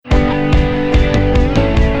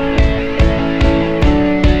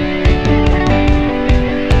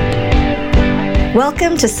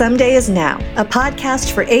Welcome to Someday Is Now, a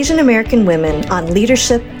podcast for Asian American women on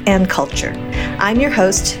leadership and culture. I'm your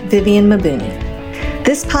host, Vivian Mabuni.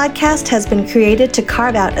 This podcast has been created to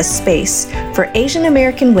carve out a space for Asian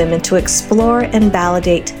American women to explore and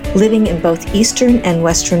validate living in both Eastern and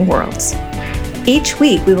Western worlds. Each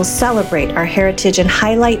week, we will celebrate our heritage and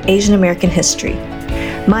highlight Asian American history.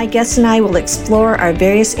 My guests and I will explore our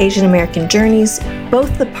various Asian American journeys,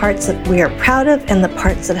 both the parts that we are proud of and the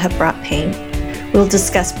parts that have brought pain. We'll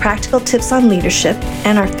discuss practical tips on leadership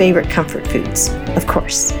and our favorite comfort foods, of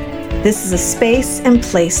course. This is a space and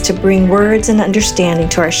place to bring words and understanding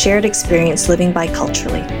to our shared experience living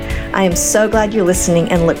biculturally. I am so glad you're listening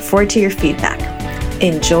and look forward to your feedback.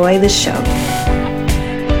 Enjoy the show.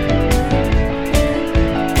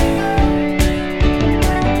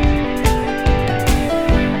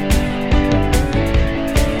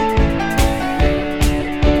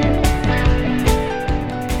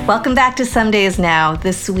 Welcome back to Someday Is Now.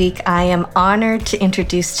 This week, I am honored to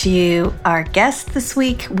introduce to you our guest this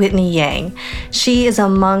week, Whitney Yang. She is a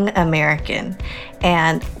Hmong American.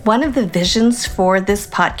 And one of the visions for this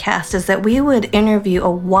podcast is that we would interview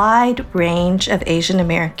a wide range of Asian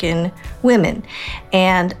American women.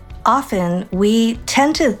 And often we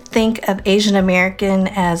tend to think of Asian American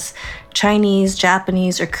as Chinese,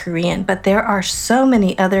 Japanese, or Korean, but there are so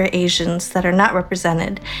many other Asians that are not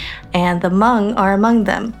represented, and the Hmong are among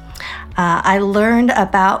them. I learned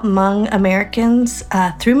about Hmong Americans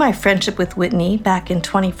through my friendship with Whitney back in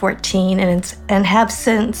 2014, and have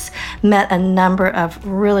since met a number of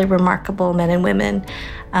really remarkable men and women,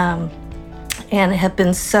 and have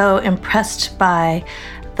been so impressed by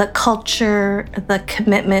the culture, the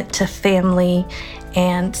commitment to family,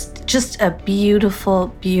 and just a beautiful,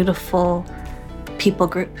 beautiful people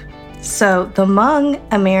group. So the Hmong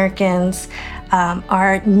Americans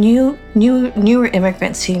are newer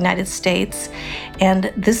immigrants to the United States.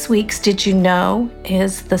 And this week's Did You Know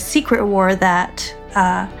is the secret war that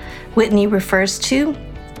Whitney refers to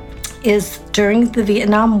is during the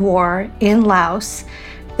Vietnam War in Laos.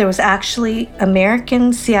 There was actually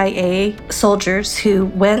American CIA soldiers who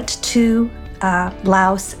went to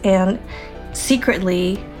Laos and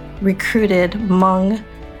secretly recruited the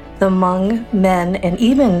Hmong men and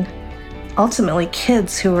even ultimately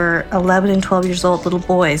kids who were 11 and 12 years old, little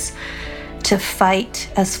boys, to fight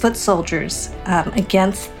as foot soldiers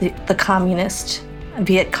against the communist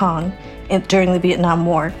Viet Cong during the Vietnam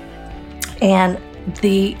War. And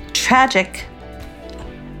the tragic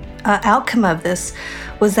outcome of this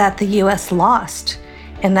was that the U.S. lost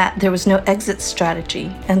and that there was no exit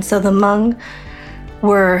strategy. And so the Hmong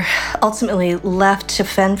were ultimately left to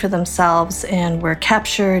fend for themselves and were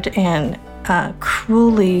captured and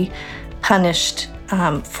cruelly punished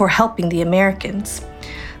for helping the Americans.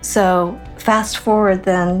 So fast forward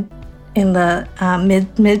then in the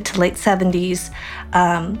mid to late 70s,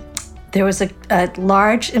 there was a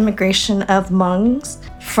large immigration of Hmongs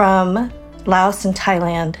from Laos and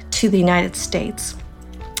Thailand to the United States.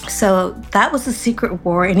 So that was a secret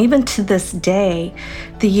war, and even to this day,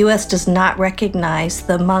 the U.S. does not recognize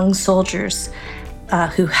the Hmong soldiers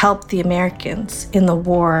who helped the Americans in the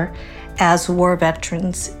war as war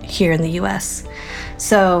veterans here in the U.S.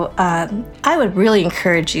 So I would really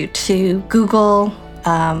encourage you to Google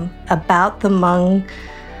about the Hmong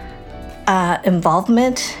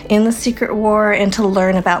involvement in the secret war and to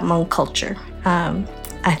learn about Hmong culture.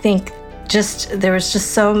 I think there was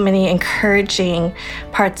just so many encouraging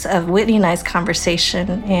parts of Whitney and I's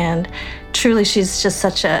conversation, and truly she's just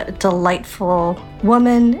such a delightful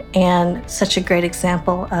woman and such a great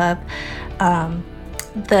example of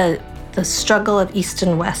the struggle of East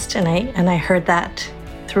and West, and I heard that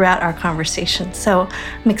throughout our conversation. So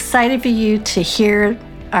I'm excited for you to hear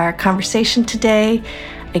our conversation today.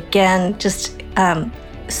 Again, just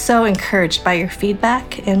so encouraged by your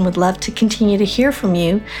feedback and would love to continue to hear from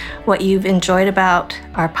you what you've enjoyed about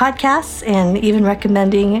our podcasts and even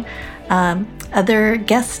recommending other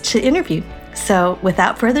guests to interview. So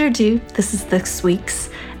without further ado, this is this week's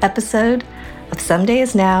episode of Someday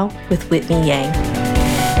Is Now with Whitney Yang.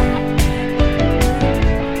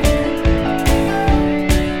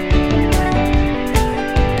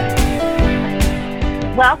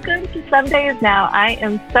 Welcome to Someday Is Now. I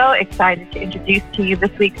am so excited to introduce to you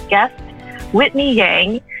this week's guest, Whitney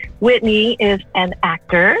Yang. Whitney is an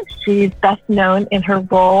actor. She's best known in her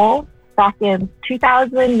role back in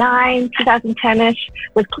 2009, 2010-ish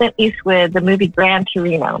with Clint Eastwood, the movie Gran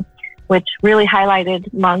Torino, which really highlighted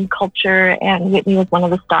Hmong culture, and Whitney was one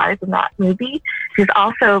of the stars in that movie. She's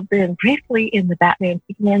also been briefly in the Batman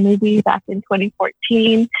Superman movie back in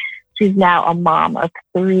 2014. She's now a mom of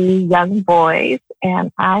 3 young boys,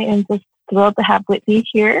 and I am just thrilled to have Whitney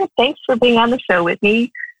here. Thanks for being on the show,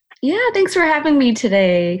 Whitney. Yeah, thanks for having me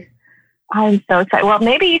today. I'm so excited. Well,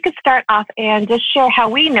 maybe you could start off and just share how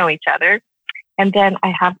we know each other. And then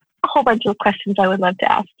I have a whole bunch of questions I would love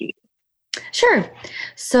to ask you. Sure.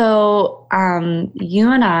 So you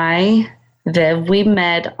and I, Viv, we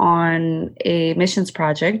met on a missions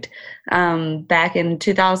project back in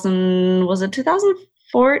 2000, was it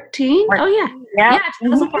 2014? Oh, yeah. Yeah,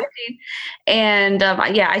 2014. And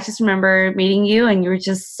I just remember meeting you, and you were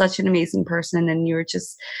just such an amazing person, and you were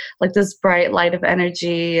just like this bright light of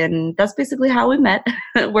energy. And that's basically how we met,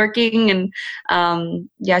 working and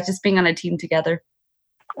just being on a team together.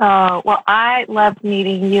 Oh, well, I loved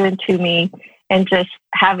meeting you and Toomey and just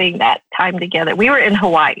having that time together. We were in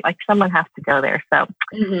Hawaii, like someone has to go there. So,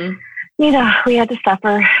 we had to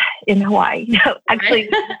suffer in Hawaii. Actually,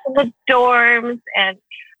 in the dorms, and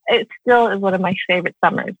it still is one of my favorite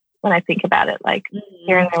summers when I think about it. Like,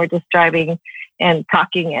 Karen and I were just driving and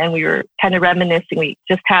talking, and we were kind of reminiscing. We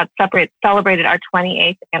just had celebrated our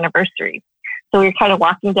 28th anniversary. So we were kind of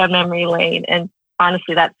walking down memory lane, and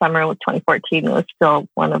honestly, that summer with 2014 was still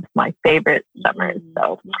one of my favorite summers.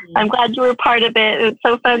 So I'm glad you were part of it. It's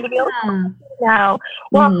so fun to be able to now.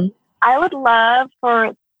 Well, I would love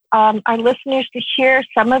for our listeners to hear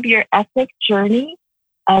some of your ethnic journey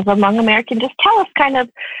as a Hmong American. Just tell us kind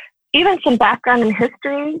of even some background and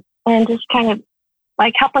history, and just kind of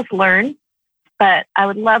like help us learn. But I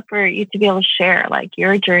would love for you to be able to share like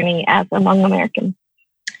your journey as a Hmong American.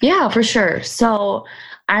 Yeah, for sure. So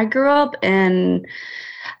I grew up in,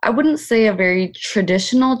 I wouldn't say a very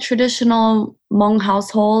traditional Hmong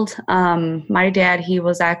household. My dad, he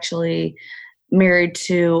was actually married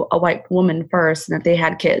to a white woman first, and that they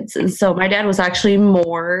had kids. And so my dad was actually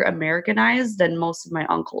more Americanized than most of my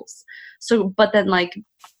uncles. So, but then like,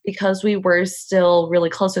 because we were still really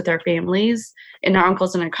close with our families and our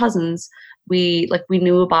uncles and our cousins, we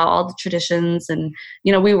knew about all the traditions, and,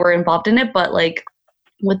 we were involved in it. But like,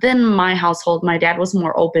 within my household, my dad was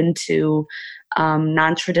more open to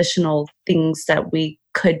non-traditional things that we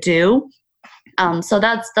could do. So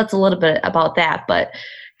that's a little bit about that. But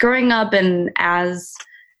growing up, and as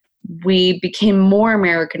we became more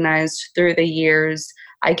Americanized through the years,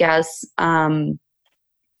 I guess, I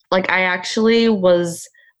actually was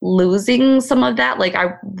losing some of that. Like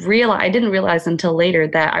I didn't realize until later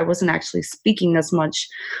that I wasn't actually speaking as much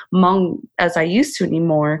Hmong as I used to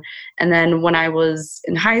anymore. And then when I was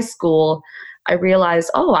in high school, I realized,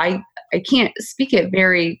 I can't speak it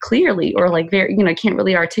very clearly, or like very, I can't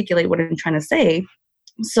really articulate what I'm trying to say.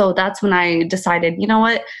 So that's when I decided, you know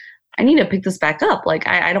what, I need to pick this back up. Like,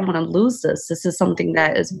 I don't want to lose this. This is something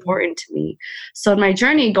that is important to me. So in my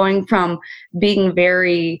journey, going from being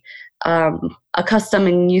very accustomed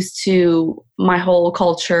and used to my whole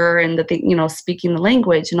culture and speaking the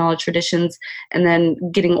language and all the traditions, and then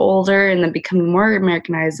getting older and then becoming more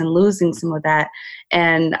Americanized and losing some of that,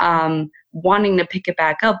 and wanting to pick it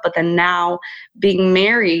back up. But then now being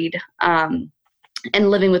married and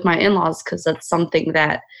living with my in-laws, because that's something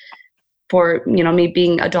that, for me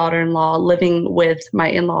being a daughter-in-law, living with my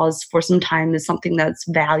in-laws for some time is something that's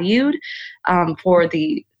valued for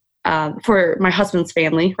my husband's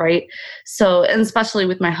family, right? So, and especially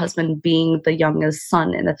with my husband being the youngest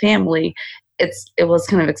son in the family, it was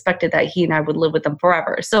kind of expected that he and I would live with them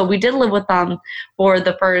forever. So we did live with them for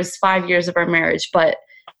the first 5 years of our marriage, but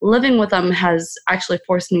living with them has actually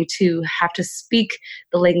forced me to have to speak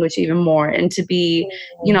the language even more, and to be,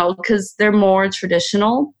 because they're more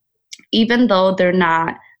traditional, even though they're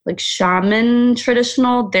not like shaman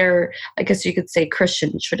traditional, they're, I guess you could say,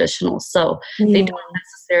 Christian traditional. So they don't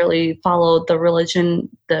necessarily follow the religion,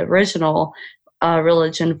 the original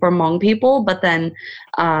religion for Hmong people, but then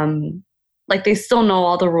they still know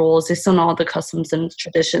all the rules, they still know all the customs and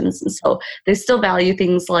traditions. And so they still value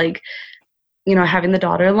things like, having the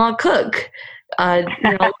daughter-in-law cook,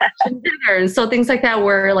 dinner, and so things like that,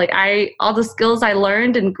 where like all the skills I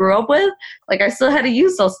learned and grew up with, like I still had to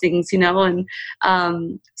use those things, and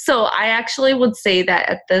so I actually would say that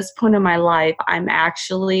at this point in my life, I'm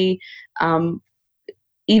actually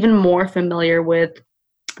even more familiar with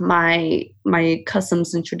my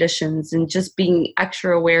customs and traditions, and just being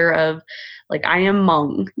extra aware of, like, I am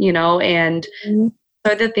Hmong, and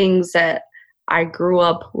they're the things that I grew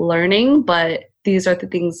up learning, but these are the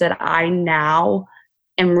things that I now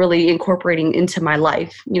am really incorporating into my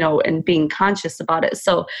life, and being conscious about it.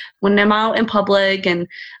 So when I'm out in public and,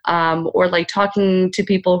 or like talking to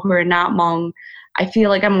people who are not Hmong, I feel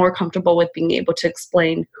like I'm more comfortable with being able to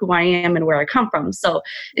explain who I am and where I come from. So,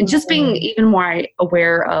 and just being even more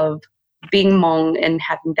aware of being Hmong and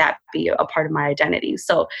having that be a part of my identity.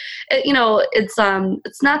 So, it's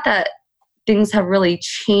not that things have really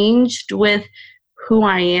changed with who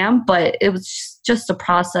I am, but it was just a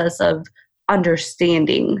process of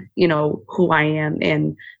understanding, who I am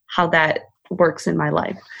and how that works in my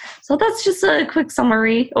life. So that's just a quick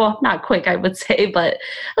summary. Well, not quick, I would say, but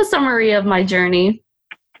a summary of my journey.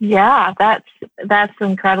 Yeah, that's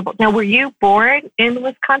incredible. Now, were you born in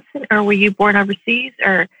Wisconsin or were you born overseas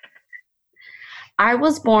or? I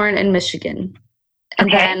was born in Michigan. And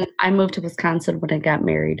then I moved to Wisconsin when I got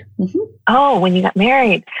married. Mm-hmm. Oh, when you got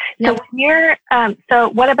married. Yep. So when you're, so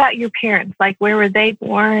what about your parents? Like, where were they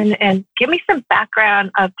born? And give me some background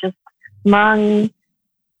of just Hmong,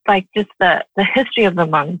 like just the history of the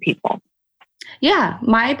Hmong people. Yeah,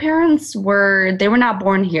 my parents were not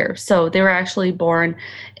born here. So they were actually born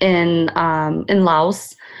in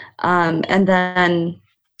Laos. And then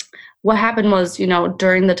what happened was,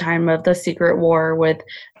 during the time of the Secret War with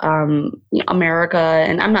America,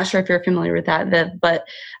 and I'm not sure if you're familiar with that, Viv, but,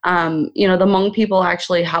 the Hmong people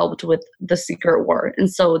actually helped with the Secret War.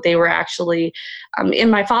 And so they were actually, and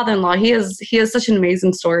my father-in-law, he has such an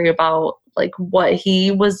amazing story about like what he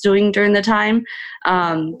was doing during the time,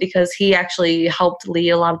 because he actually helped lead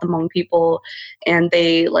a lot of the Hmong people and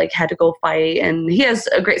they like had to go fight, and he has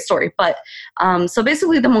a great story. But so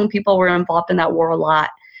basically the Hmong people were involved in that war a lot.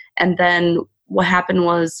 And then what happened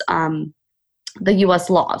was the U.S.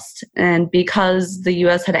 lost. And because the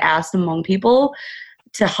U.S. had asked the Hmong people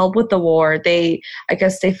to help with the war, I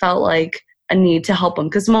guess they felt like a need to help them,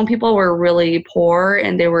 because Hmong people were really poor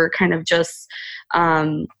and they were kind of just,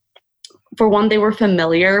 for one, they were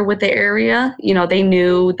familiar with the area. They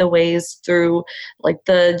knew the ways through like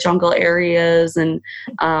the jungle areas and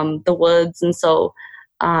the woods. And so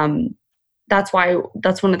that's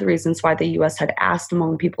one of the reasons why the U.S. had asked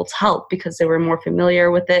Hmong people to help, because they were more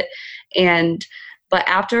familiar with it. But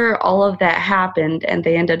after all of that happened and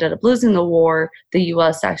they ended up losing the war, the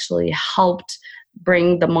U.S. actually helped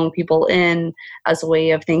bring the Hmong people in as a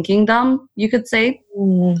way of thanking them, you could say.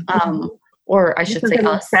 Or I should say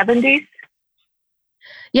us. 70s?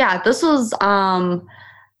 Yeah, this was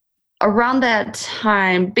around that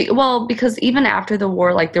time. Well, because even after the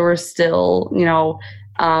war, like there were still,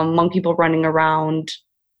 Hmong people running around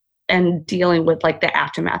and dealing with like the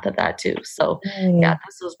aftermath of that too. So yeah,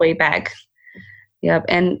 this was way back. Yep.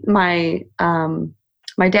 And my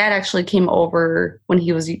dad actually came over when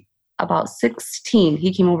he was about 16.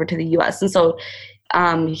 He came over to the US. And so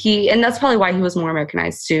and that's probably why he was more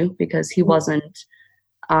Americanized too, because he wasn't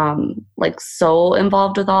like so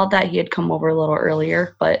involved with all that. He had come over a little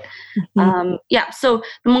earlier, but yeah, so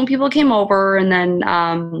the Hmong people came over, and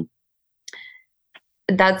then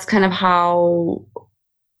that's kind of how,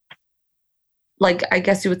 like, I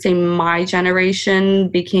guess you would say my generation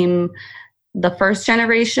became the first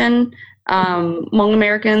generation Hmong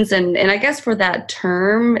Americans. And I guess for that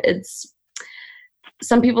term,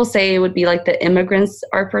 some people say it would be like the immigrants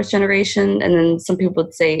are first generation, and then some people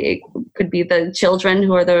would say it could be the children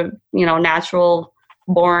who are the, natural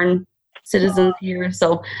born citizens here.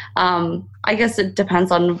 So I guess it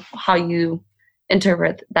depends on how you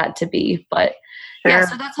interpret that to be. But sure. Yeah,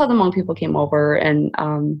 so that's how the Hmong people came over, and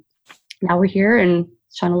now we're here and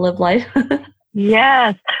trying to live life.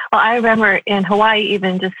 Yes. Well, I remember in Hawaii,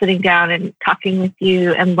 even just sitting down and talking with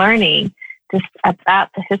you and learning just about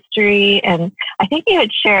the history. And I think you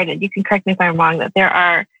had shared it, you can correct me if I'm wrong, that there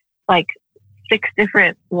are like 6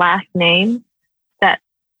 different last names.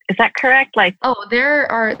 Is that correct? Like,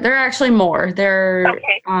 there are actually more.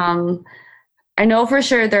 Okay. I know for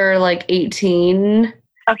sure there are like 18.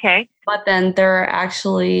 Okay. But then there are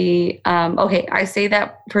actually, I say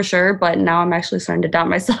that for sure, but now I'm actually starting to doubt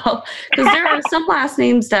myself, because there are some last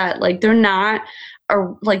names that like they're not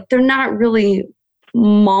really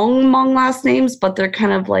Hmong last names, but they're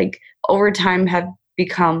kind of like over time have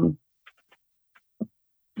become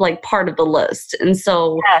like part of the list. And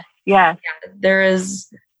so yes.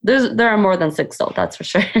 There are more than 6 though, that's for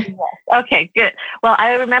sure. Yes. Okay, good. Well,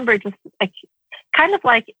 I remember just like kind of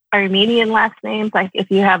like Armenian last names, like if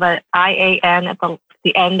you have a IAN at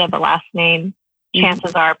the end of a last name,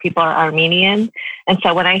 chances are people are Armenian. And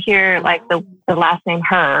so when I hear like the last name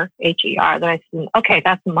Her, Her, then I think, okay,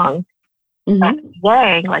 that's Hmong. That's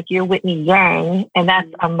Yang, like you're Whitney Yang, and that's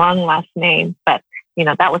a Hmong last name. But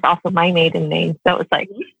that was also my maiden name, so it was like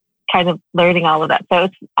kind of learning all of that. So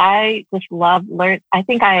I just love I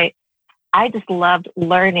think I just loved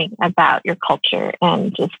learning about your culture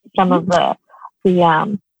and just some of the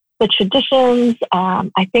traditions.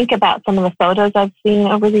 I think about some of the photos I've seen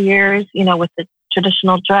over the years, with the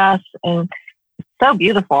traditional dress, and it's so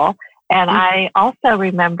beautiful. And I also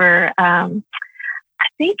remember, I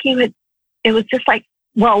think it was just like,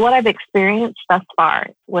 well, what I've experienced thus far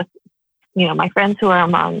with my friends who are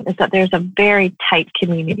Hmong, is that there's a very tight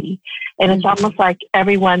community, and it's almost like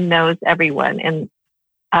everyone knows everyone, and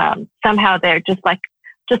somehow they're just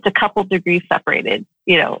a couple degrees separated,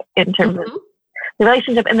 in terms of the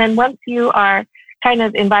relationship. And then once you are kind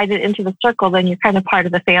of invited into the circle, then you're kind of part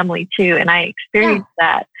of the family too. And I experienced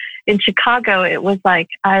that in Chicago. It was like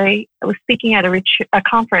I was speaking at a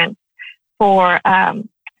conference for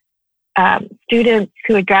students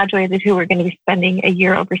who had graduated who were going to be spending a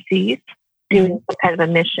year overseas doing some kind of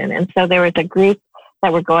a mission. And so there was a group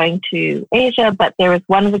that were going to Asia, but there was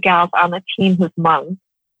one of the gals on the team who's Hmong.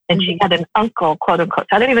 And she had an uncle, quote unquote.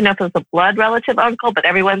 So I don't even know if it was a blood relative uncle, but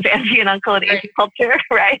everyone's auntie and uncle in Asian culture,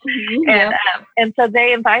 right? And so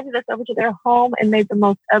they invited us over to their home and made the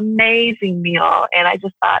most amazing meal. And I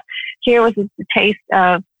just thought, here was the taste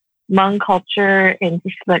of Hmong culture and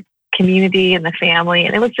just the community and the family.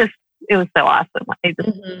 And it was so awesome. I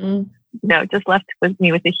just, just left with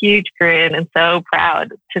me with a huge grin and so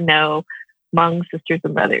proud to know Hmong sisters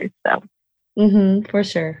and brothers. So, for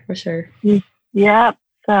sure. Yeah.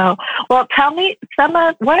 So, well, tell me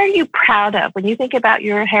what are you proud of when you think about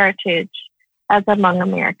your heritage as a Hmong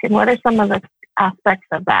American? What are some of the aspects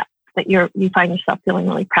of that you find yourself feeling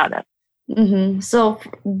really proud of? So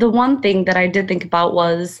the one thing that I did think about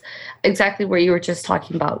was exactly what you were just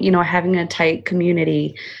talking about, having a tight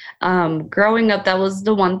community. Growing up, that was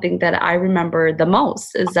the one thing that I remember the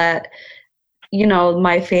most is that,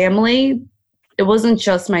 my family, it wasn't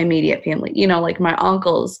just my immediate family, like my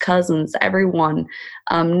uncles, cousins, everyone,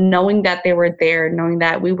 knowing that they were there, knowing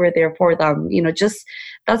that we were there for them, just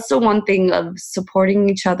that's the one thing of supporting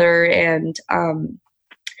each other and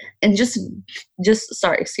just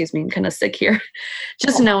sorry, excuse me, I'm kind of sick here.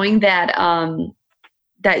 Just knowing that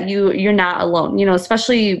that you're not alone,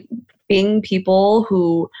 especially being people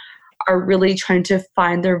who are really trying to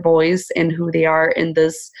find their voice and who they are in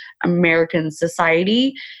this American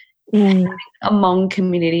society. Among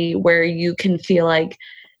community where you can feel like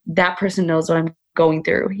that person knows what I'm going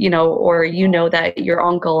through, or that your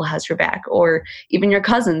uncle has your back, or even your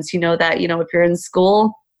cousins, that, if you're in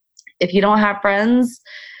school, if you don't have friends,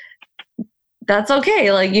 that's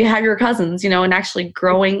okay. Like you have your cousins, and actually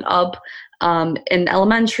growing up in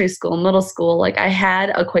elementary school, middle school, like I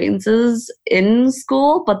had acquaintances in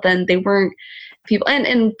school, but then they weren't people.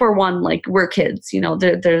 And for one, like we're kids,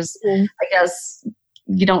 there's, I guess,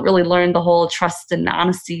 you don't really learn the whole trust and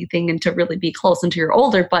honesty thing and to really be close until you're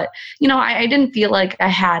older. But, I didn't feel like I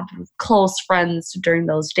had close friends during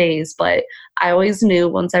those days, but I always knew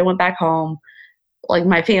once I went back home, like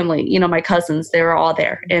my family, my cousins, they were all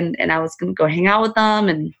there and I was going to go hang out with them.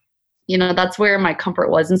 And, that's where my comfort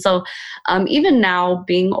was. And so even now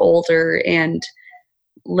being older and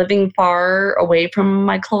living far away from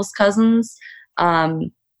my close cousins,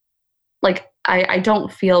 like I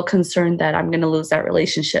don't feel concerned that I'm going to lose that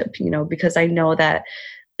relationship, because I know that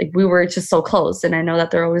like we were just so close and I know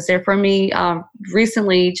that they're always there for me.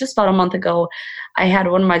 Recently, just about a month ago, I had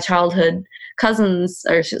one of my childhood cousins,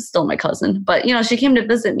 or she's still my cousin, but she came to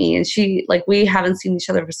visit me and we haven't seen each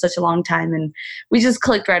other for such a long time and we just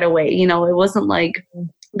clicked right away. It wasn't like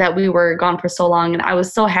that we were gone for so long. And I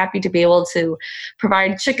was so happy to be able to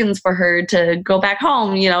provide chickens for her to go back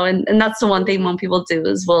home, and that's the one thing when people do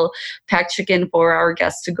is we'll pack chicken for our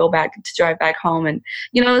guests to drive back home. And,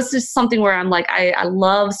 it's just something where I'm like, I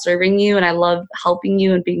love serving you and I love helping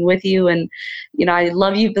you and being with you. And, I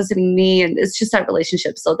love you visiting me, and it's just that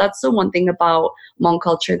relationship. So that's the one thing about Hmong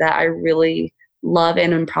culture that I really love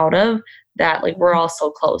and am proud of, that like we're all so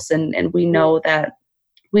close and we know that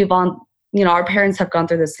we've our parents have gone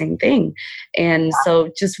through the same thing. And so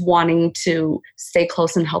just wanting to stay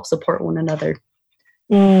close and help support one another.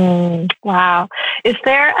 Wow. Is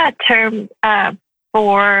there a term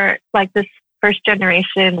for like this first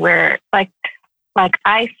generation where like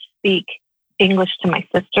I speak English to my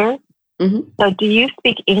sister? So do you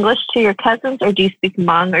speak English to your cousins, or do you speak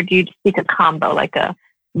Hmong, or do you speak a combo like a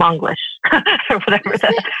Hmonglish or whatever?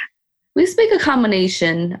 We speak a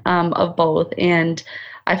combination of both. And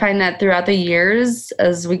I find that throughout the years,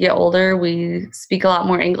 as we get older, we speak a lot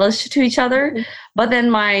more English to each other. But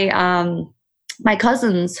then my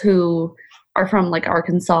cousins who are from like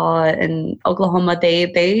Arkansas and Oklahoma, they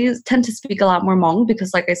tend to speak a lot more Hmong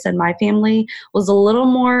because, like I said, my family was a little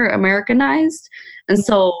more Americanized. And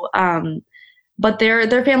so, but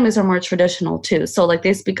their families are more traditional too. So like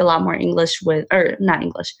they speak a lot more English a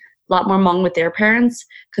lot more Hmong with their parents.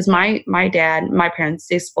 Because my parents,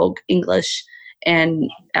 they spoke English. And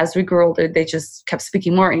as we grew older, they just kept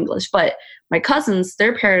speaking more English. But my cousins,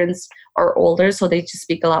 their parents are older, so they just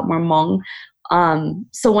speak a lot more Hmong.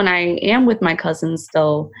 So when I am with my cousins,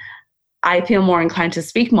 though, I feel more inclined to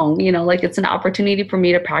speak Hmong, like it's an opportunity for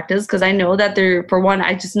me to practice because I know that for one,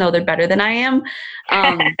 I just know they're better than I am.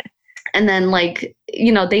 And then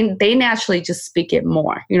they naturally just speak it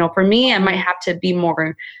more. For me, I might have to be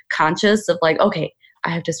more conscious of okay, I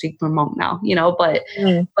have to speak more Hmong now, but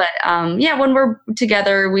when we're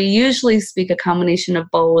together, we usually speak a combination of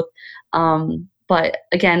both. But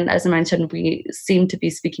again, as I mentioned, we seem to be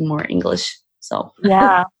speaking more English. So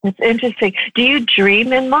yeah, it's interesting. Do you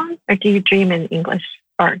dream in Hmong or do you dream in English?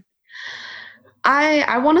 Or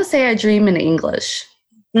I want to say I dream in English.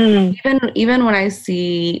 Even when I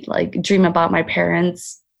dream about my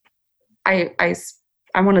parents, I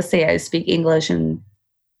want to say I speak English and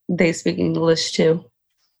they speak English too.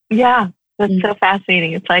 Yeah, that's so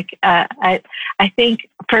fascinating. It's like I think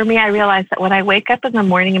for me, I realize that when I wake up in the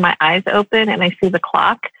morning and my eyes open and I see the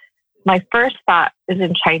clock, my first thought is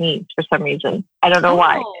in Chinese for some reason. I don't know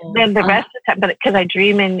why. Then the rest of the time, but because I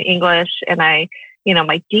dream in English and my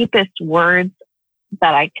deepest words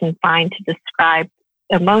that I can find to describe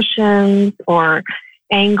emotions or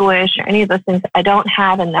anguish or any of those things, I don't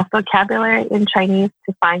have enough vocabulary in Chinese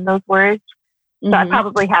to find those words. So I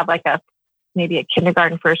probably have maybe a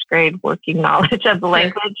kindergarten, first grade working knowledge of the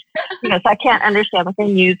language. So I can't understand a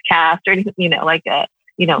newscast or anything,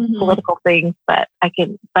 political things, but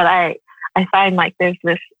I find there's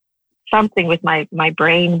this something with my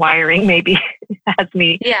brain wiring maybe has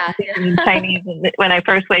me in Chinese when I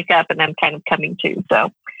first wake up and I'm kind of coming to.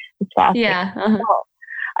 So it's fascinating. Yeah. Well,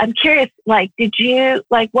 I'm curious, did you,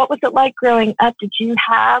 what was it like growing up? Did you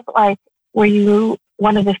have, were you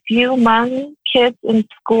one of the few Hmong kids in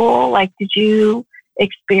school? Did you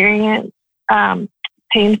experience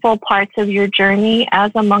painful parts of your journey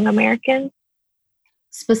as a Hmong American?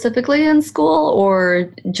 Specifically in school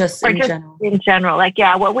or just in general? In general,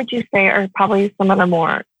 what would you say are probably some of the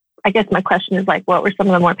more, I guess my question is what were some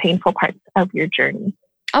of the more painful parts of your journey?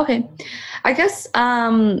 Okay. I guess,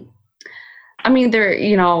 there,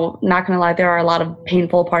 not going to lie, there are a lot of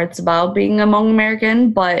painful parts about being a Hmong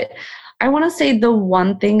American, but I want to say the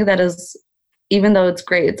one thing that is, even though it's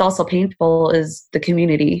great, it's also painful is the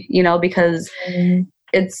community, because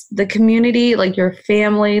it's the community, your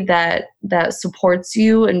family that supports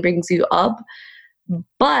you and brings you up.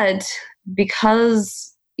 But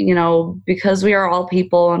because we are all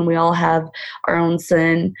people and we all have our own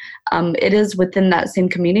sin, it is within that same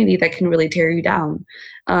community that can really tear you down.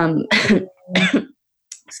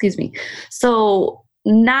 Excuse me. So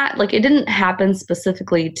not it didn't happen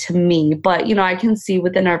specifically to me, but I can see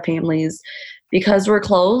within our families, because we're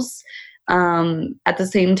close, at the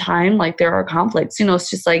same time, there are conflicts, it's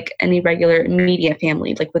just like any regular immediate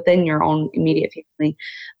family, within your own immediate family.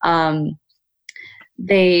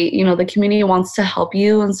 The community wants to help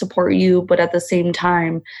you and support you, but at the same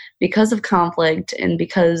time, because of conflict and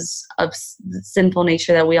because of the sinful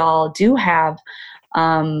nature that we all do have,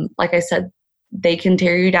 like I said, they can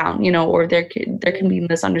tear you down, or there can be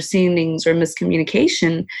misunderstandings or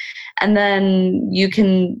miscommunication. And then you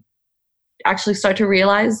can actually start to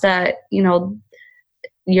realize that,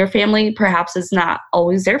 your family perhaps is not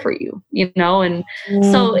always there for you, and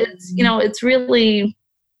so it's really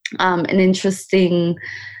an interesting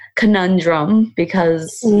conundrum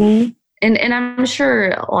because and I'm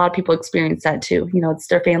sure a lot of people experience that too. It's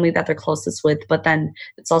their family that they're closest with, but then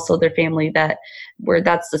it's also their family where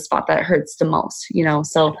that's the spot that hurts the most,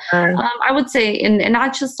 So I would say, and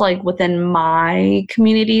not just within my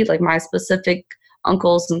community, my specific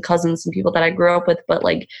uncles and cousins and people that I grew up with, but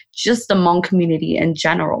just the Hmong community in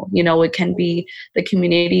general. It can be the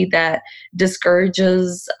community that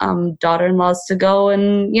discourages daughter-in-laws to go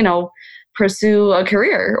and, pursue a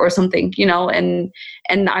career or something, and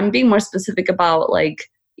I'm being more specific about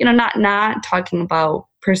not talking about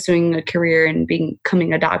pursuing a career and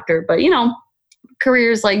becoming a doctor, but,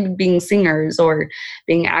 careers like being singers or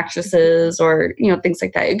being actresses or, things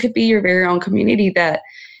like that. It could be your very own community that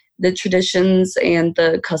the traditions and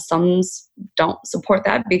the customs don't support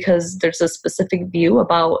that because there's a specific view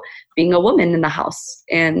about being a woman in the house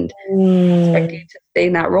and expecting to stay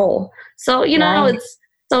in that role. So,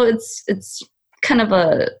 it's kind of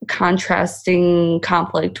a contrasting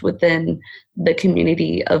conflict within the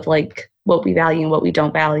community of what we value and what we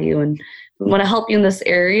don't value. And we want to help you in this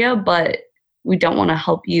area, but we don't want to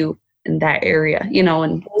help you in that area,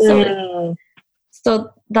 and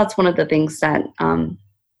so that's one of the things that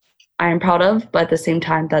I am proud of, but at the same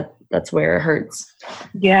time that's where it hurts.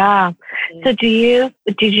 Yeah. So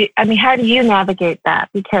how do you navigate that?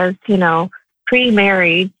 Because,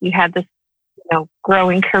 pre-married, you had this,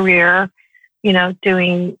 growing career,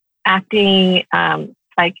 doing acting,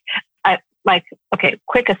 okay,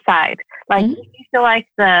 quick aside, do you feel like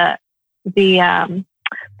the the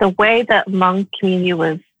way that Hmong community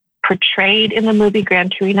was portrayed in the movie Gran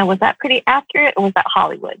Torino, was that pretty accurate, or was that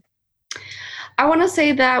Hollywood? I want to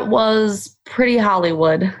say that was pretty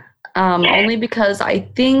Hollywood, only because I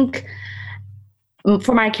think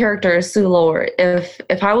for my character, Sue Lord,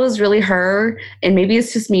 if I was really her, and maybe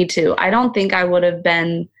it's just me too, I don't think I would have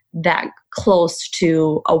been that close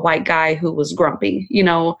to a white guy who was grumpy.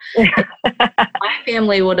 My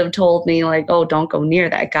family would have told me like, oh, don't go near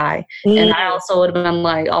that guy. And I also would have been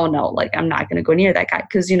like, oh no, like I'm not going to go near that guy.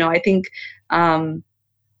 Cause I think,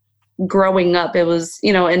 growing up, it was,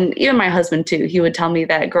 and even my husband too, he would tell me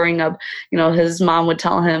that growing up, his mom would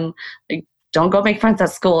tell him like, don't go make friends at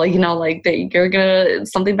school, like that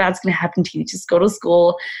something bad's gonna happen to you. Just go to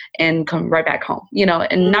school and come right back home,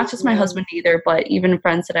 and not just my husband either, but even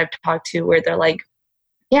friends that I've talked to where they're like,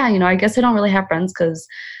 yeah, I guess I don't really have friends because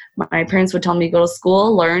my parents would tell me go to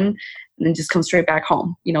school, learn, and then just come straight back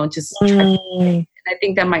home, just try. And I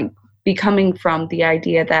think that might be coming from the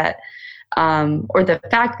idea that, or the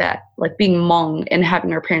fact that like being Hmong and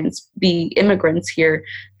having our parents be immigrants here,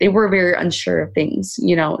 they were very unsure of things,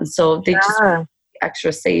 and so they just were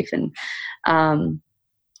extra safe. And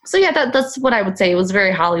so yeah, that's what I would say. It was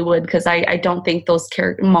very Hollywood because I don't think those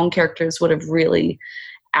Hmong characters would have really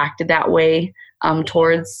acted that way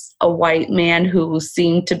towards a white man who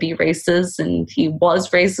seemed to be racist, and he was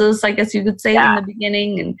racist, I guess you could say, in the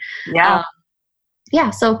beginning.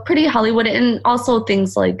 And so pretty Hollywood. And also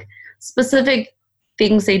things like specific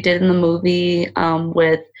things they did in the movie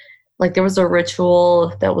with, like, there was a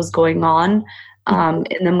ritual that was going on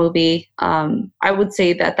in the movie. I would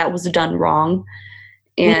say that was done wrong,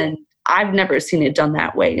 and I've never seen it done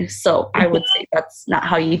that way. So I would say that's not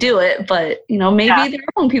how you do it, but maybe there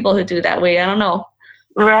are people who do it that way. I don't know.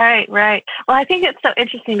 Right. Well, I think it's so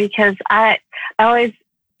interesting because I always,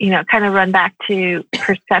 kind of run back to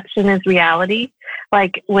perception is reality.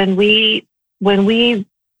 Like when we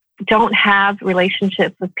don't have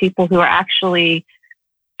relationships with people who are actually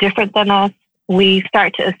different than us, we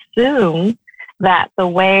start to assume that the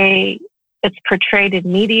way it's portrayed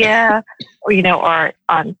in media, or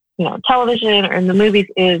on television or in the movies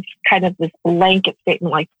is kind of this blanket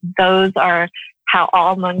statement, like those are how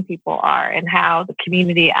all Hmong people are and how the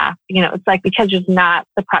community acts. It's like because there's not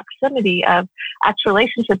the proximity of actual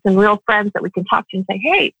relationships and real friends that we can talk to and say,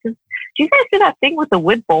 hey, do you guys do that thing with the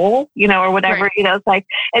wood bowl, or whatever, right. It's like,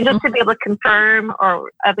 and just to be able to confirm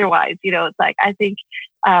or otherwise, it's like, I think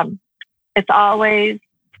it's always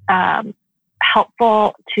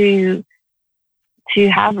helpful to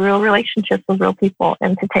have real relationships with real people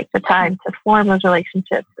and to take the time to form those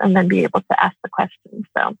relationships and then be able to ask the questions.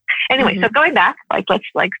 So anyway, so going back, let's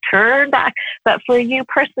turn back. But for you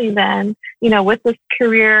personally then, with this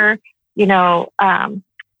career,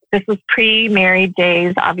 this was pre-married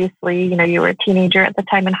days, obviously, you were a teenager at the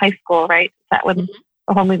time in high school, right? Is that when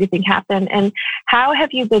the whole movie thing happened? And how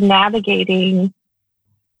have you been navigating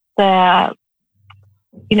the,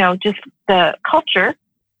 just the culture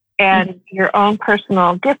and your own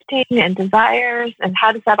personal gifting and desires, and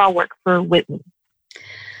how does that all work for Whitney?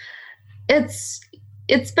 It's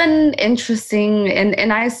been interesting,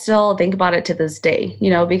 and I still think about it to this day,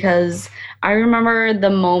 because I remember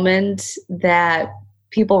the moment that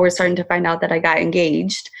people were starting to find out that I got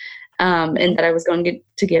engaged and that I was going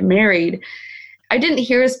to get married. I didn't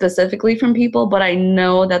hear specifically from people, but I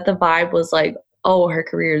know that the vibe was like, oh, her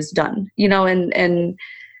career is done, and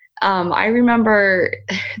I remember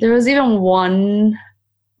there was even one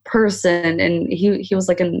person, and he was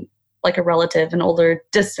like a relative, an older,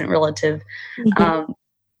 distant relative.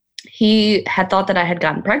 He had thought that I had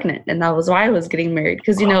gotten pregnant, and that was why I was getting married.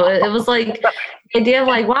 Because, it was like the idea of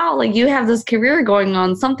like, wow, like you have this career going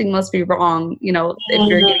on, something must be wrong, if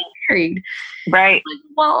you're getting married. Right. Like,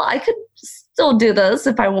 well, I could still do this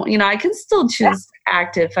if I want, I can still choose to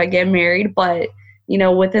act if I get married. But,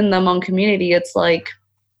 within the Hmong community, it's like,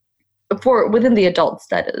 within the adults,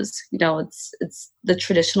 that is, it's the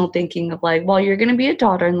traditional thinking of like, well, you're going to be a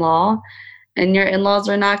daughter-in-law and your in-laws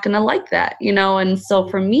are not going to like that, and so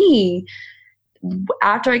for me,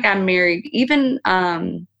 after I got married, even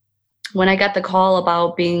when I got the call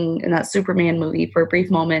about being in that Superman movie for a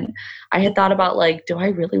brief moment, I had thought about like, do I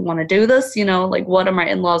really want to do this? Like, what are my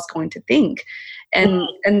in-laws going to think? And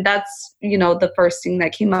that's, the first thing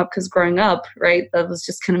that came up, because growing up, right, that was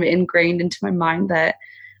just kind of ingrained into my mind that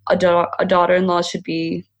a daughter-in-law should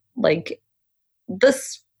be like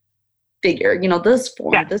this figure, this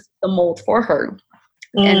form, this is the mold for her.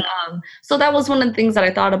 And so that was one of the things that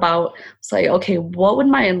I thought about. It's like, okay, what would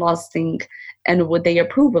my in-laws think, and would they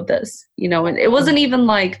approve of this? And it wasn't even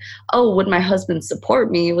like, oh, would my husband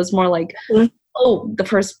support me? It was more like, oh, the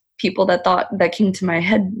first people that came to my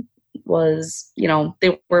head was,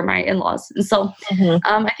 they were my in-laws. And so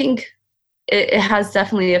I think it has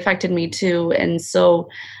definitely affected me too. And so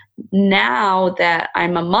now that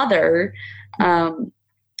I'm a mother, and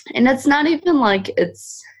it's not even like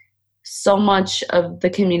it's so much of the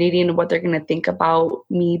community and what they're going to think about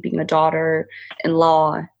me being a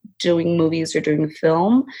daughter-in-law doing movies or doing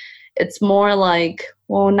film. It's more like,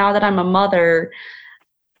 well, now that I'm a mother,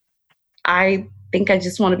 I think I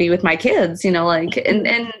just want to be with my kids, and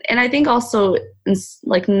I think also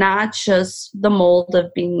like not just the mold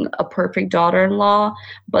of being a perfect daughter-in-law,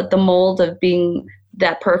 but the mold of being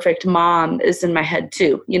that perfect mom is in my head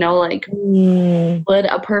too, would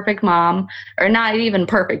a perfect mom, or not even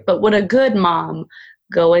perfect, but would a good mom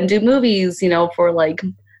go and do movies, for like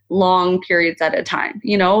long periods at a time,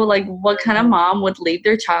 what kind of mom would leave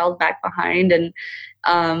their child back behind and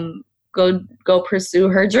go pursue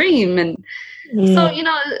her dream. And so,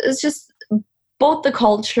 it's just both the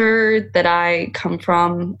culture that I come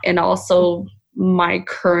from and also my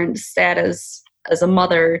current status as a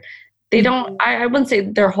mother. They don't, I wouldn't say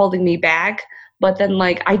they're holding me back, but then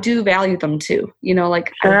like I do value them too, I want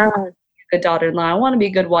to be a good daughter-in-law, I want to be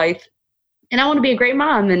a good wife, and I want to be a great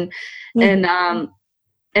mom. And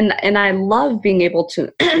I love being able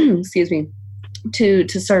to, excuse me, to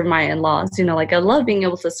serve my in-laws, I love being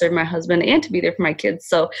able to serve my husband and to be there for my kids.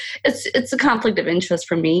 So it's a conflict of interest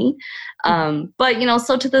for me. But,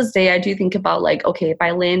 so to this day, I do think about like, okay, if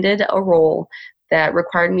I landed a role that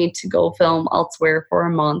required me to go film elsewhere for a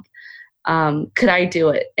month, could I do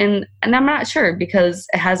it? And I'm not sure because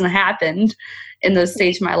it hasn't happened in this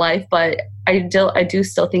stage of my life, but I do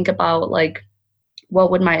still think about like, what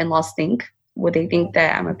would my in-laws think? Would they think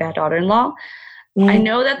that I'm a bad daughter-in-law? I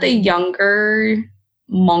know that the younger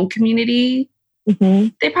Hmong community,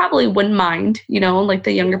 they probably wouldn't mind, like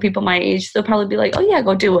the younger people my age, they'll probably be like, oh yeah,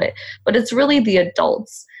 go do it. But it's really the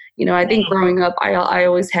adults. I think growing up, I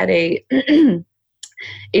always had a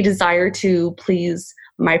desire to please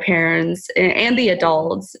my parents and the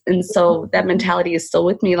adults. And so that mentality is still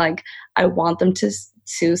with me. Like, I want them to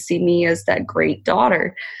see me as that great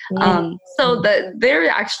daughter. So they're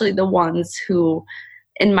actually the ones who,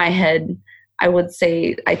 in my head, I would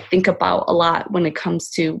say I think about a lot when it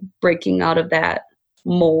comes to breaking out of that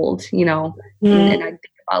mold, and I think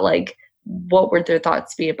about like, what would their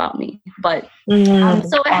thoughts be about me? But so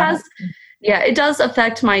it has, it does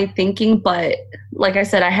affect my thinking, but like I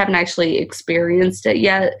said, I haven't actually experienced it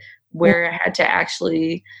yet where I had to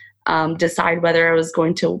actually decide whether I was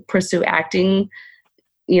going to pursue acting,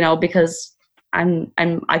 because I'm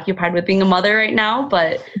occupied with being a mother right now,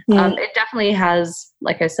 but it definitely has,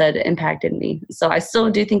 like I said, impacted me. So I still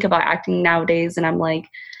do think about acting nowadays, and I'm like,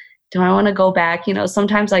 do I want to go back?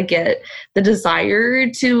 Sometimes I get the desire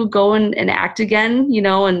to go and act again,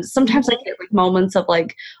 and sometimes I get like moments of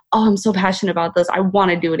like, oh, I'm so passionate about this, I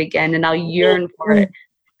want to do it again, and I'll yearn for it.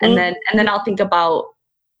 And then I'll think about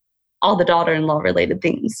all the daughter-in-law related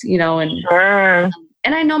things, and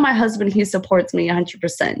and I know my husband, he supports me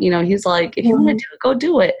 100%. He's like, if you want to do it, go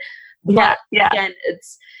do it. But again,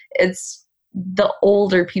 it's the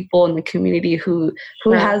older people in the community who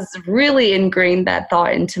has really ingrained that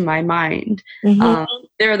thought into my mind.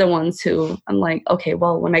 They're the ones who I'm like, okay,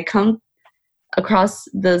 well, when I come across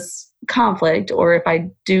this conflict, or if I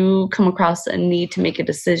do come across a need to make a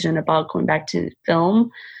decision about going back to film,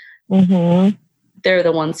 they're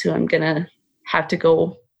the ones who I'm going to have to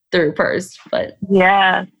go through first. But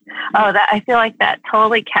that I feel like that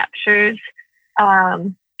totally captures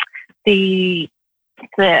the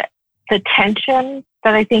tension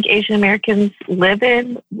that I think Asian Americans live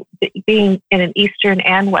in, being in an Eastern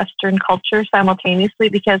and Western culture simultaneously,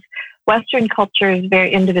 because Western culture is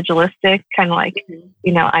very individualistic, kind of like,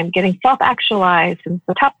 I'm getting self-actualized and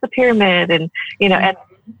the top of the pyramid, and and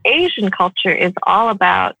Asian culture is all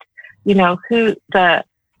about who the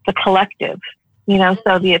collective.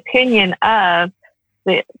 So the opinion of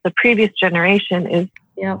the previous generation is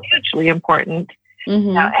hugely important.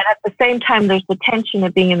 And at the same time, there's the tension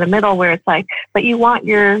of being in the middle where it's like, but you want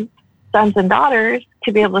your sons and daughters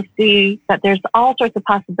to be able to see that there's all sorts of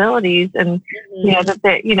possibilities, and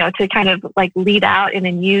that to kind of like lead out in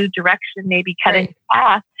a new direction, maybe cutting the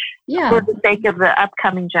path for the sake of the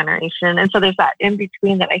upcoming generation. And so there's that in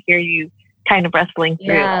between that I hear you kind of wrestling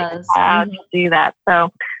through, like how to do that.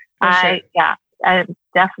 So I'm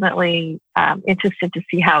definitely interested to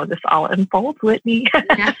see how this all unfolds, Whitney.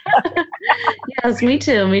 Yes, me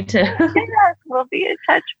too. Yes, we'll be in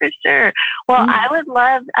touch for sure. Well, I would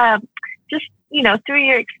love just, through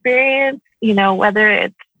your experience, whether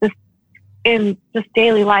it's just in just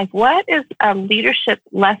daily life, what is a leadership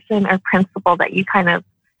lesson or principle that you kind of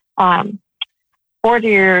order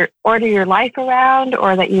your life around,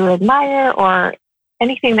 or that you admire, or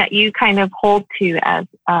anything that you kind of hold to as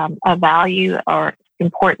a value or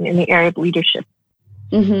important in the area of leadership?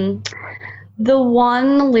 Mm-hmm. The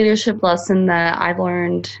one leadership lesson that I've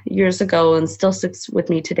learned years ago and still sticks with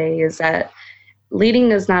me today is that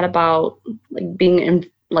leading is not about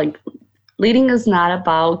leading is not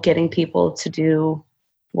about getting people to do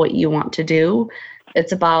what you want to do.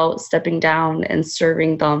 It's about stepping down and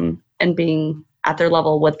serving them and being at their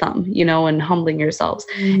level with them, and humbling yourselves.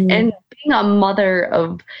 Mm-hmm. And being a mother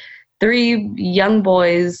of 3 young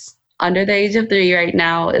boys under the age of 3 right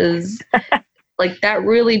now is that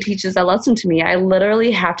really teaches that lesson to me. I literally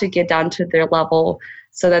have to get down to their level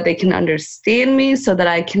so that they can understand me, so that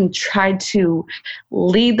I can try to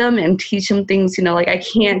lead them and teach them things. I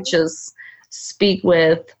can't just speak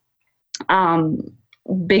with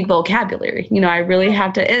big vocabulary. I really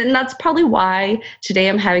have to, and that's probably why today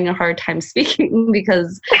I'm having a hard time speaking,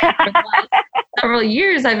 because for the last several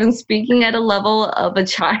years I've been speaking at a level of a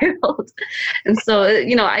child. And so,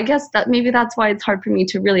 I guess that maybe that's why it's hard for me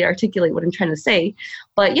to really articulate what I'm trying to say.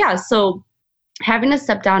 But yeah, so having to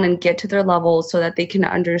step down and get to their level so that they can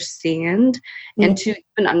understand and to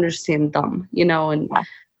even understand them, and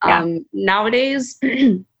nowadays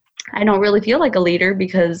I don't really feel like a leader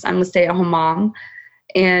because I'm a stay-at-home mom.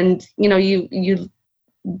 And, you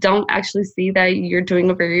don't actually see that you're doing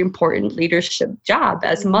a very important leadership job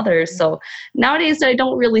as a mother. So nowadays I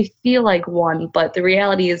don't really feel like one, but the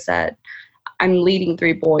reality is that I'm leading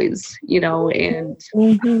 3 boys, and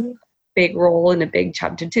big role and a big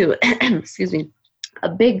job to do. Excuse me, a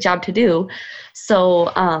big job to do.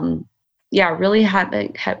 So, really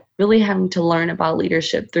having to learn about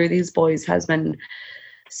leadership through these boys has been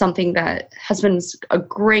something that has been a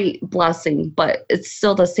great blessing, but it's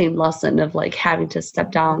still the same lesson of having to step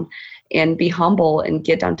down and be humble and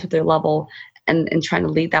get down to their level and trying to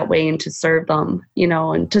lead that way and to serve them,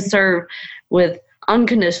 and to serve with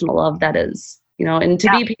unconditional love, that is, and to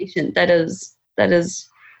be patient. That is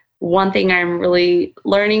one thing I'm really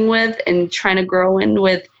learning with and trying to grow in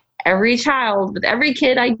with every child, with every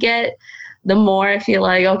kid I get. The more I feel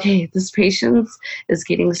like, okay, this patience is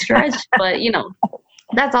getting stretched, but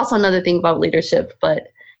that's also another thing about leadership. But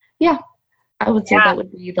yeah, I would say that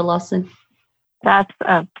would be the lesson. That's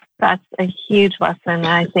a huge lesson.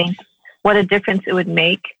 I think what a difference it would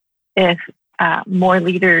make if more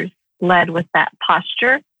leaders led with that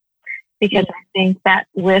posture, because I think that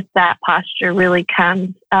with that posture really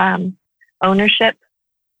comes ownership.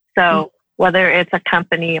 So whether it's a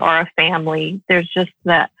company or a family, there's just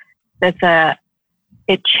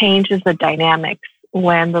it changes the dynamics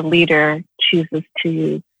when the leader chooses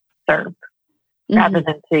to serve rather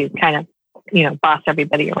than to kind of, boss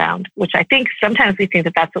everybody around, which I think sometimes we think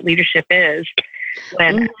that that's what leadership is,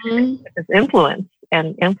 when it's influence,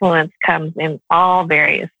 and influence comes in all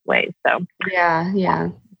various ways. So yeah.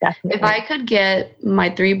 Definitely. If I could get my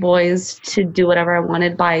 3 boys to do whatever I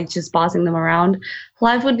wanted by just bossing them around,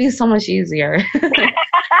 life would be so much easier. It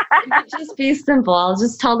would just be simple. I'll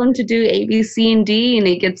just tell them to do A, B, C, and D, and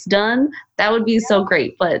it gets done. That would be so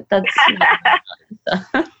great, but that's not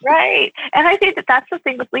right. And I think that that's the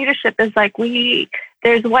thing with leadership is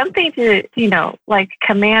there's one thing to,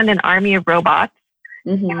 command an army of robots.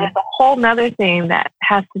 And there's a whole nother thing that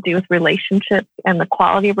has to do with relationships and the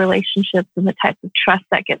quality of relationships and the type of trust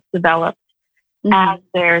that gets developed. As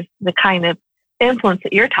there's the kind of influence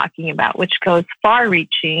that you're talking about, which goes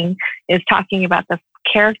far-reaching, is talking about the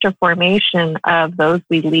character formation of those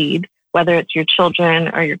we lead, whether it's your children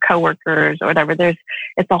or your coworkers or whatever.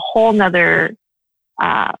 It's a whole nother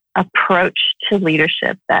approach to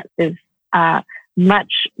leadership that is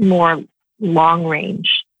much more long range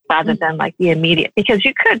rather than the immediate, because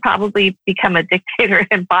you could probably become a dictator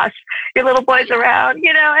and boss your little boys around,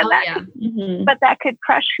 but that could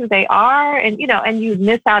crush who they are, and you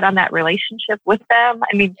miss out on that relationship with them.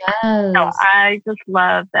 I mean, I just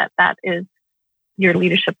love that is your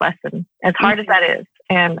leadership lesson, as hard as that is.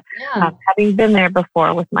 And having been there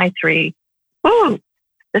before with my 3, I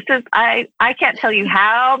can't tell you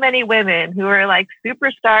how many women who are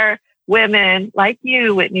superstar women like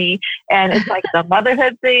you, Whitney, and it's the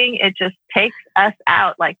motherhood thing. It just takes us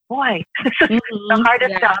out. Boy, this is the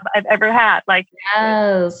hardest job I've ever had.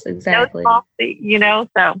 Yes, exactly. No small thing,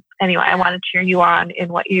 So anyway, I want to cheer you on in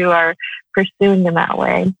what you are pursuing in that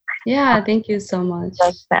way. Yeah, thank you so much. It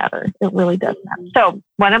does matter. It really does matter. So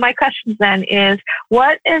one of my questions then is,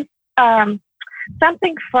 what is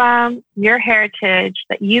something from your heritage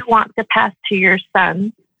that you want to pass to your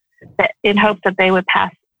sons, that in hopes that they would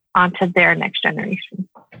pass onto their next generation?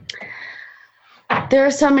 There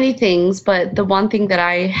are so many things, but the one thing that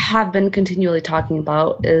I have been continually talking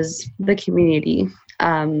about is the community,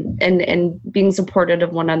 and being supportive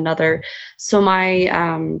of one another. So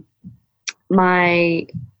my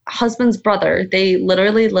husband's brother, they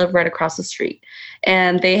literally live right across the street,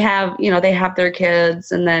 and they have their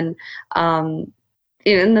kids, and then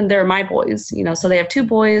there are my boys, so they have two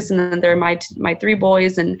boys, and then there are my three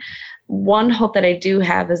boys. And one hope that I do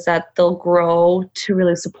have is that they'll grow to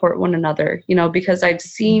really support one another, because I've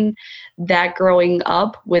seen that growing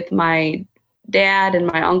up with my dad and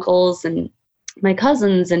my uncles and my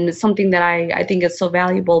cousins, and it's something that I think is so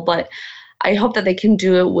valuable. But I hope that they can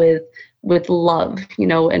do it with love,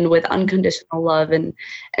 and with unconditional love, and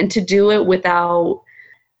to do it without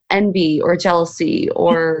envy or jealousy,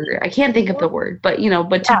 or I can't think of the word, but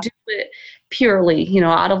to do it purely,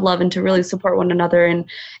 out of love, and to really support one another. And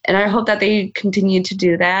I hope that they continue to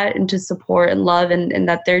do that, and to support and love, and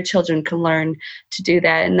that their children can learn to do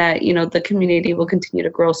that, and that, the community will continue to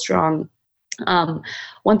grow strong.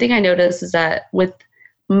 One thing I noticed is that with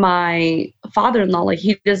my father-in-law, like,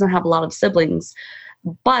 he doesn't have a lot of siblings,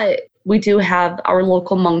 but we do have our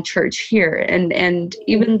local Hmong church here. And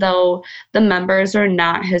even though the members are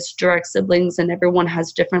not his direct siblings, and everyone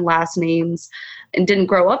has different last names and didn't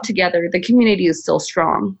grow up together, the community is still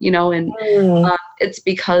strong, and it's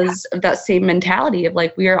because of that same mentality of,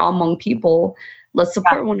 like, we are all Hmong people, let's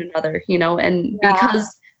support one another, and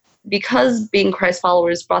because being Christ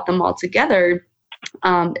followers brought them all together,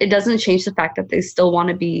 it doesn't change the fact that they still want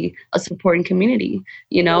to be a supporting community,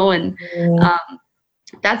 and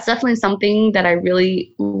that's definitely something that I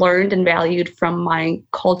really learned and valued from my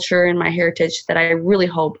culture and my heritage, that I really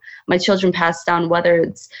hope my children pass down, whether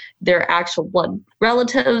it's their actual blood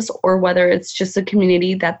relatives or whether it's just a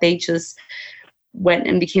community that they just went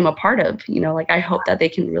and became a part of. Like, I hope that they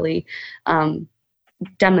can really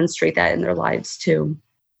demonstrate that in their lives too.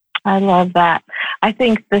 I love that. I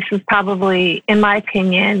think this is probably, in my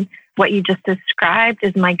opinion, what you just described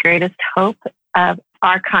is my greatest hope of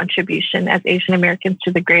our contribution as Asian Americans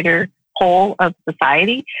to the greater whole of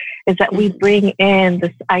society, is that we bring in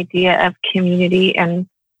this idea of community. And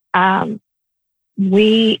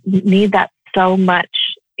we need that so much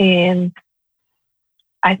in,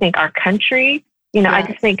 I think, our country. I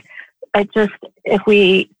just think, if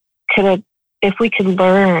we could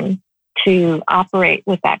learn to operate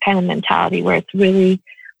with that kind of mentality, where it's really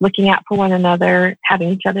looking out for one another, having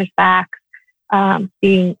each other's backs,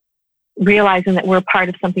 realizing that we're part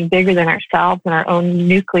of something bigger than ourselves and our own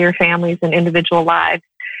nuclear families and individual lives.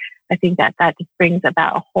 I think that just brings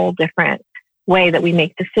about a whole different way that we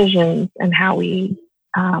make decisions and how we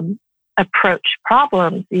approach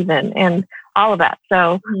problems even, and all of that.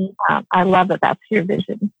 So I love that that's your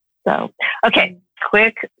vision. So, okay,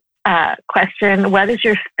 quick question. What is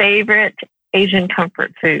your favorite Asian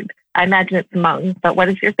comfort food? I imagine it's Hmong, but what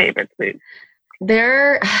is your favorite food?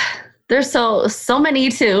 There's so many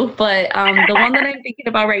too, but the one that I'm thinking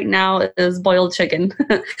about right now is boiled chicken.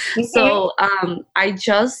 So I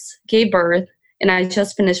just gave birth, and I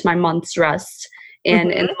just finished my month's rest.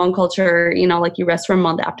 And in the Hmong culture, like, you rest for a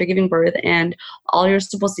month after giving birth, and all you're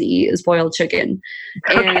supposed to eat is boiled chicken.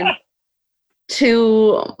 And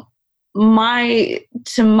to my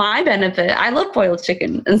benefit, I love boiled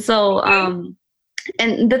chicken. And so,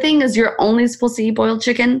 and the thing is, you're only supposed to eat boiled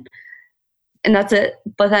chicken, and that's it.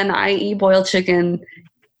 But then I eat boiled chicken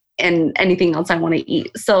and anything else I want to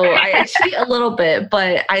eat. So I cheat a little bit,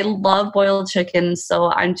 but I love boiled chicken.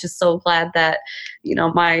 So I'm just so glad that,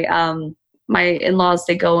 my in-laws,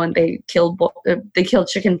 they go and they kill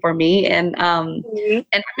chicken for me. And and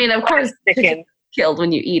I mean, of course, chicken killed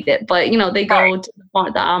when you eat it, but they go to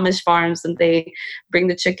the Amish farms and they bring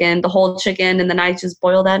the whole chicken, and then I just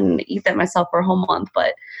boil that and eat that myself for a whole month.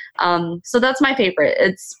 But so that's my favorite.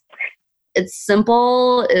 It's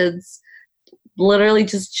simple. It's literally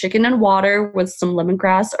just chicken and water with some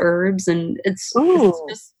lemongrass herbs, and it's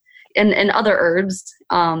just and other herbs.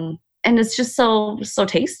 And it's just so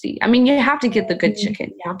tasty. I mean, you have to get the good chicken.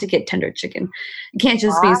 You have to get tender chicken. It can't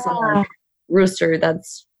just be some rooster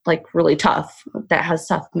that's, like, really tough, that has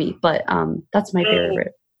tough meat. But that's my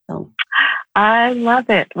favorite. So I love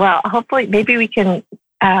it. Well, hopefully, maybe we can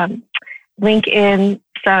link in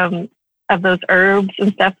some of those herbs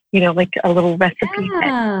and stuff, like a little recipe.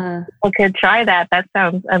 Yeah. People could try that. That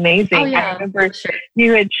sounds amazing. Oh, yeah, I remember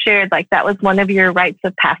you had shared, like, that was one of your rites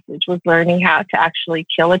of passage, was learning how to actually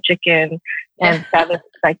kill a chicken and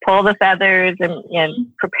pull the feathers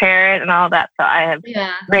and prepare it and all that. So I have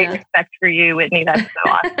great respect for you, Whitney. That's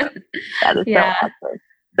so awesome. That is so awesome.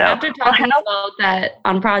 So, after talking about that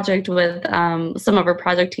on project with some of our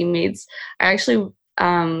project teammates, I actually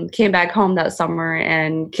came back home that summer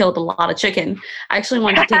and killed a lot of chicken. I actually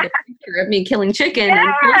wanted to take a picture of me killing chicken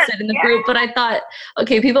and post it in the group, but I thought,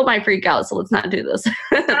 okay, people might freak out, so let's not do this.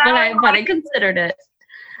 but I considered it.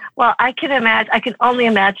 Well, I can only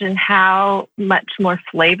imagine how much more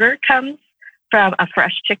flavor comes from a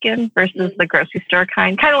fresh chicken versus the grocery store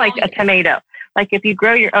kind of like a tomato. Like if you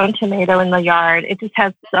grow your own tomato in the yard, it just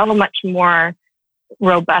has so much more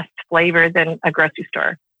robust flavor than a grocery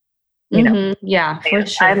store. You know, yeah, for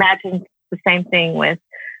sure. I imagine the same thing with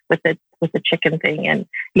the chicken thing. And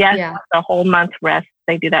yes, the whole month rest,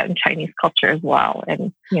 they do that in Chinese culture as well.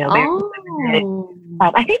 And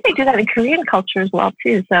I think they do that in Korean culture as well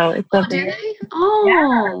too. So it's do they?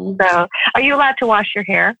 Oh, yeah. So are you allowed to wash your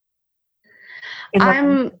hair?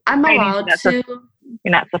 I'm allowed to.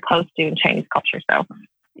 You're not supposed to in Chinese culture, so.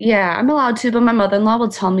 Yeah, I'm allowed to, but my mother-in-law will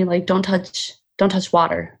tell me like don't touch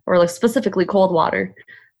water, or like specifically cold water.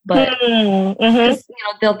 But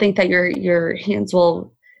they'll think that your hands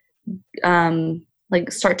will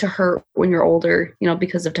like start to hurt when you're older,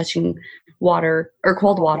 because of touching water or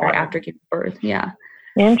cold water after giving birth. Yeah.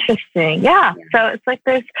 Interesting. Yeah. So it's like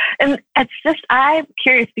I'm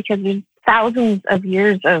curious because there's thousands of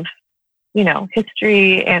years of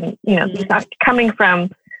history and, coming from,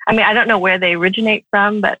 I don't know where they originate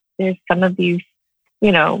from, but there's some of these,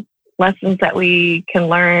 lessons that we can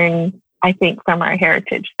learn, I think, from our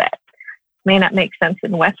heritage that may not make sense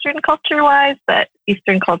in Western culture wise, but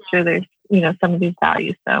Eastern culture, there's, some of these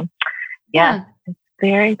values. So yeah. It's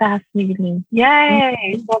very fascinating.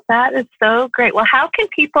 Yay. Well, that is so great. Well, how can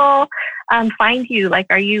people find you? Like,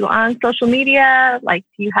 are you on social media? Like,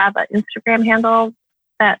 do you have an Instagram handle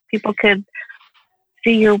that people could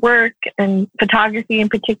see your work and photography in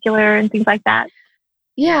particular and things like that?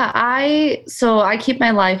 Yeah, I keep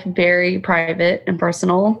my life very private and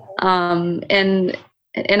personal.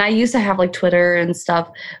 And I used to have like Twitter and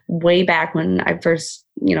stuff way back when I first,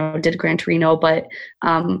 did Gran Torino, but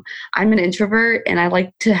I'm an introvert and I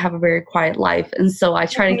like to have a very quiet life. And so I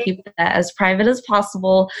try to keep that as private as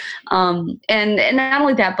possible. And not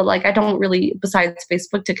only that, but like I don't really, besides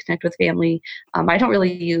Facebook to connect with family, I don't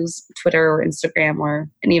really use Twitter or Instagram or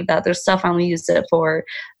any of that other stuff. I only use it for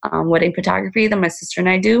wedding photography that my sister and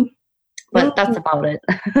I do. But that's about it.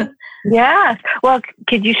 Yeah. Well,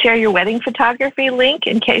 could you share your wedding photography link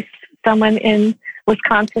in case someone in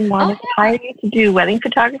Wisconsin wanted to hire you to do wedding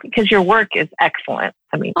photography? Because your work is excellent.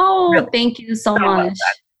 Really, thank you so much.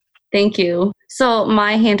 Thank you. So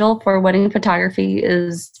my handle for wedding photography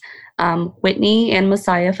is Whitney and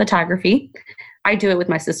Messiah Photography. I do it with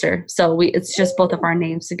my sister. So it's just both of our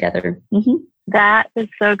names together. Mm-hmm. That is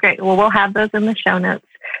so great. Well, we'll have those in the show notes.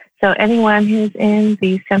 So anyone who's in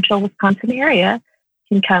the central Wisconsin area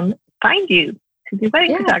can come find you to do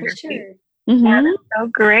wedding photography. For sure. Mm-hmm. That is so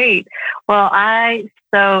great. Well, I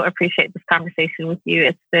so appreciate this conversation with you.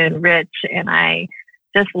 It's been rich, and I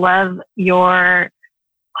just love your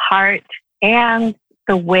heart and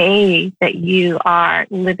the way that you are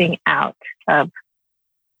living out of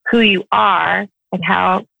who you are and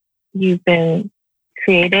how you've been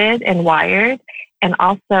created and wired, and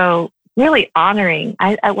also really honoring.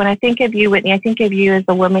 When I think of you, Whitney, I think of you as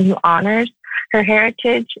a woman who honors her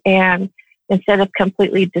heritage, and instead of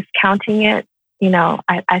completely discounting it,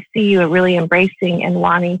 I see you really embracing and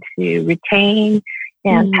wanting to retain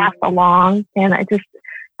and pass along. And I just,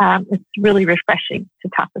 it's really refreshing to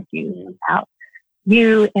talk with you about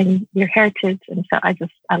you and your heritage. And so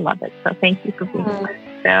I love it. So thank you for being on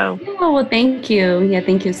the show. Oh, well, thank you. Yeah,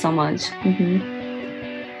 thank you so much. Mm-hmm.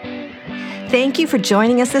 Thank you for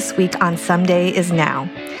joining us this week on Someday Is Now.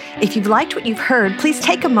 If you've liked what you've heard, please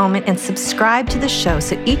take a moment and subscribe to the show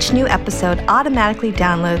so each new episode automatically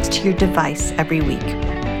downloads to your device every week.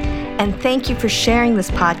 And thank you for sharing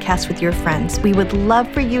this podcast with your friends. We would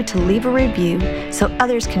love for you to leave a review so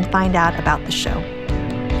others can find out about the show.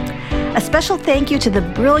 A special thank you to the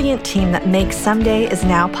brilliant team that makes Someday Is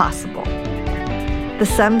Now possible. The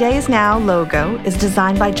Someday Is Now logo is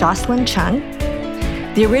designed by Jocelyn Chung.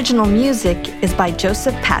 The original music is by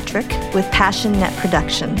Joseph Patrick with Passion Net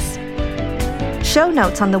Productions. Show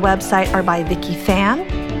notes on the website are by Vicky Fan.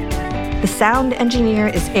 The sound engineer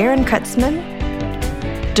is Aaron Kretzman.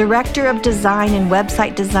 Director of Design and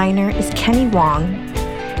Website Designer is Kenny Wong.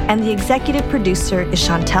 And the executive producer is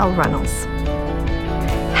Chantel Runnels.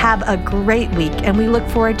 Have a great week, and we look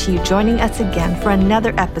forward to you joining us again for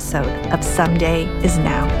another episode of Someday Is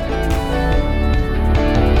Now.